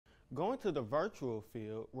Going to the virtual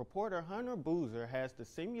field, reporter Hunter Boozer has the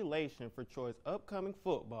simulation for Troy's upcoming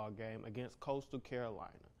football game against Coastal Carolina.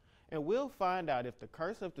 And we'll find out if the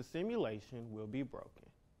curse of the simulation will be broken.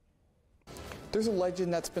 There's a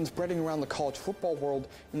legend that's been spreading around the college football world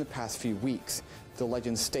in the past few weeks. The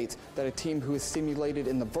legend states that a team who is simulated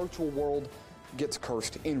in the virtual world gets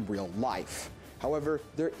cursed in real life. However,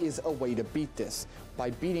 there is a way to beat this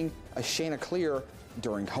by beating a Chanticleer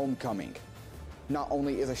during homecoming. Not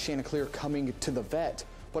only is a Chanticleer coming to the vet,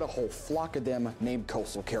 but a whole flock of them named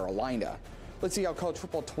Coastal Carolina. Let's see how College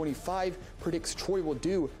Football 25 predicts Troy will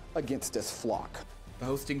do against this flock. The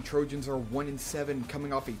hosting Trojans are 1-7,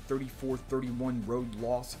 coming off a 34-31 road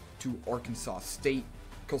loss to Arkansas State.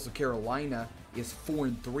 Coastal Carolina is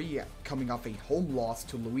 4-3, coming off a home loss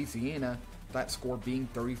to Louisiana, that score being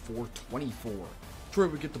 34-24. Troy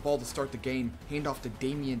would get the ball to start the game, hand off to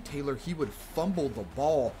Damian Taylor. He would fumble the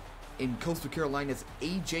ball, and Coastal Carolina's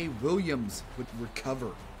A.J. Williams would recover.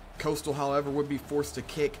 Coastal, however, would be forced to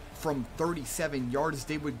kick from 37 yards.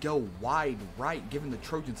 They would go wide right, giving the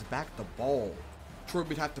Trojans back the ball. Troy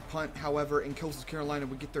would have to punt, however, and Coastal Carolina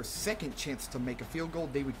would get their second chance to make a field goal.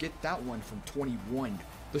 They would get that one from 21.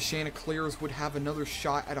 The Chanticleers would have another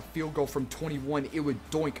shot at a field goal from 21. It would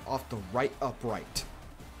doink off the right upright.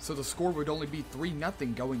 So the score would only be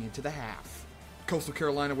 3-0 going into the half. Coastal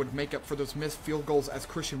Carolina would make up for those missed field goals as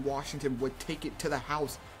Christian Washington would take it to the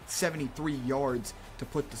house 73 yards to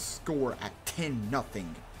put the score at 10-0.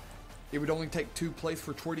 It would only take 2 plays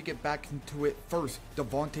for Troy to get back into it. First,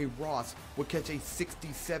 Devontae Ross would catch a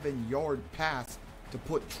 67-yard pass to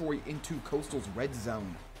put Troy into Coastal's red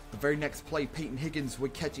zone. The very next play, Peyton Higgins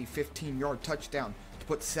would catch a 15-yard touchdown to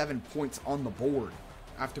put 7 points on the board.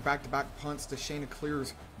 After back-to-back punts, the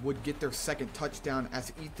Chanticleers would get their second touchdown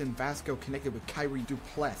as Ethan Vasco connected with Kyrie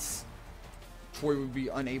Duplessis. Troy would be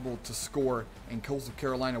unable to score, and Coastal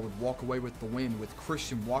Carolina would walk away with the win, with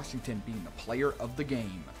Christian Washington being the player of the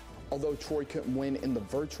game. Although Troy couldn't win in the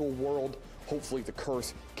virtual world, hopefully the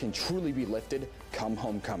curse can truly be lifted come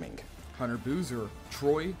homecoming. Hunter Boozer,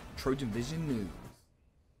 Troy, TrojanVision News.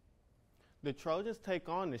 The Trojans take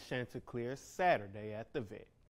on the Chanticleers Saturday at the vet.